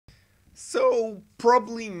So,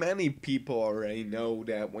 probably many people already know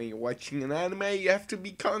that when you're watching an anime, you have to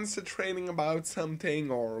be concentrating about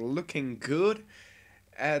something or looking good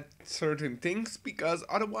at certain things because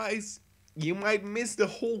otherwise you might miss the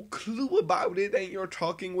whole clue about it and you're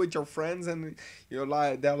talking with your friends and they're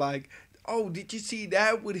like, "Oh, did you see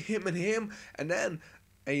that with him and him?" And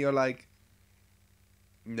you're like,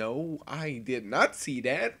 "No, I did not see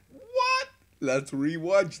that." What? Let's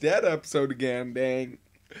rewatch that episode again, dang.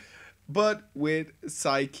 But with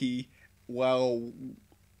Saiki, well,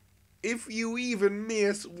 if you even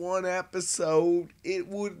miss one episode, it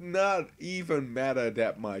would not even matter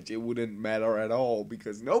that much. It wouldn't matter at all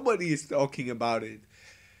because nobody is talking about it.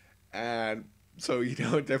 And so you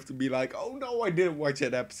don't have to be like, "Oh no, I didn't watch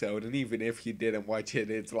that episode." And even if you didn't watch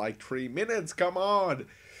it, it's like 3 minutes. Come on.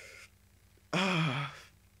 Ah,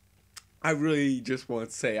 I really just want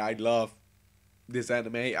to say I love this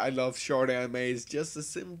anime. I love short anime. It's just a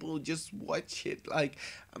simple, just watch it like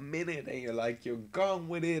a minute and you're gone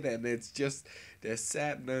with it. And it's just the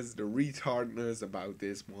sadness, the retardness about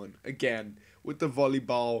this one. Again, with the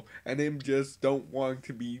volleyball and him just don't want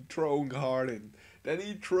to be throwing hard and then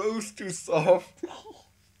he throws too soft.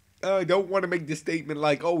 I don't want to make the statement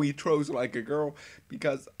like, oh, he throws like a girl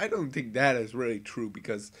because I don't think that is really true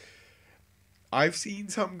because I've seen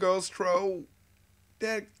some girls throw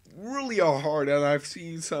that really are hard, and I've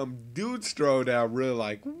seen some dudes throw that are really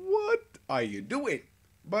like, what are you doing?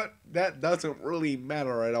 But that doesn't really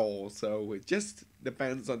matter at all, so it just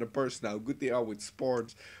depends on the person how good they are with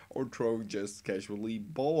sports or throwing just casually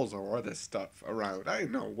balls or other stuff around. I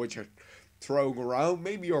don't know what you're throwing around.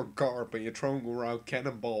 Maybe you're garp and you're throwing around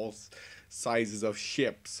cannonballs sizes of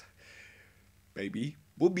ships. Maybe.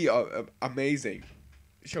 Would be amazing.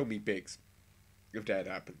 Show me pics if that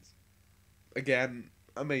happens. Again,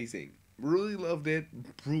 amazing. Really loved it.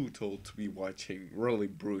 Brutal to be watching. Really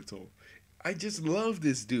brutal. I just love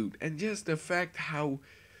this dude. And just the fact how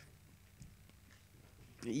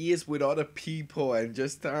he is with other people and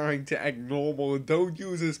just trying to act normal and don't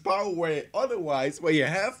use his power way. Otherwise, when you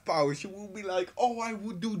have powers, you will be like, oh, I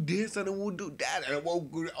would do this and I would do that and I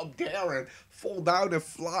won't go up there and fall down and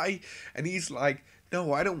fly. And he's like,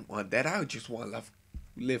 no, I don't want that. I just want to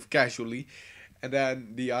live casually. And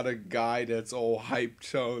then the other guy that's all hyped,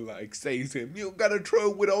 so like says him, you gotta throw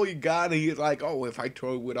with all you got. And he's like, oh, if I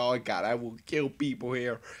throw with all I got, I will kill people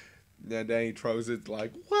here. And then he throws it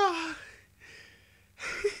like, what?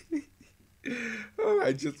 Oh,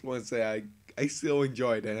 I just want to say I still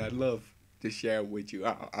enjoyed it. I love to share with you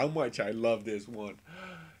how much I love this one.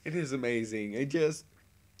 It is amazing.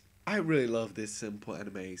 I really love this simple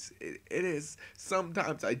animes. It is,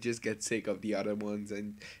 sometimes I just get sick of the other ones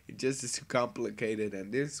and it just is too complicated,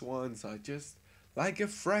 and these ones are just like a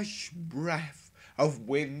fresh breath of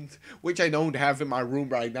wind, which I don't have in my room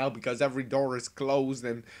right now because every door is closed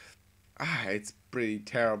and it's pretty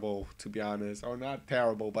terrible to be honest, or not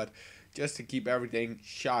terrible, but just to keep everything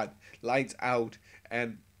shut, lights out,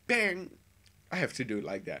 and bang, I have to do it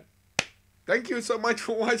like that. Thank you so much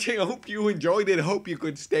for watching. I hope you enjoyed it. Hope you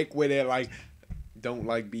could stick with it. Like, don't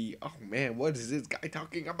like be, oh man, what is this guy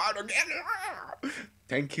talking about again?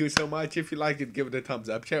 Thank you so much. If you liked it, give it a thumbs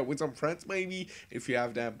up. Share it with some friends maybe if you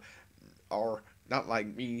have them. Or not like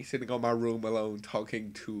me sitting on my room alone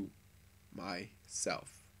talking to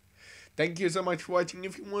myself. Thank you so much for watching.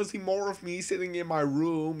 If you want to see more of me sitting in my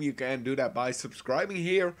room, you can do that by subscribing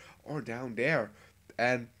here or down there.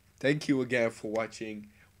 And thank you again for watching.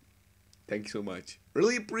 Thank you so much.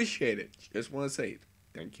 Really appreciate it. Just want to say it.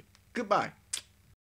 Thank you. Goodbye.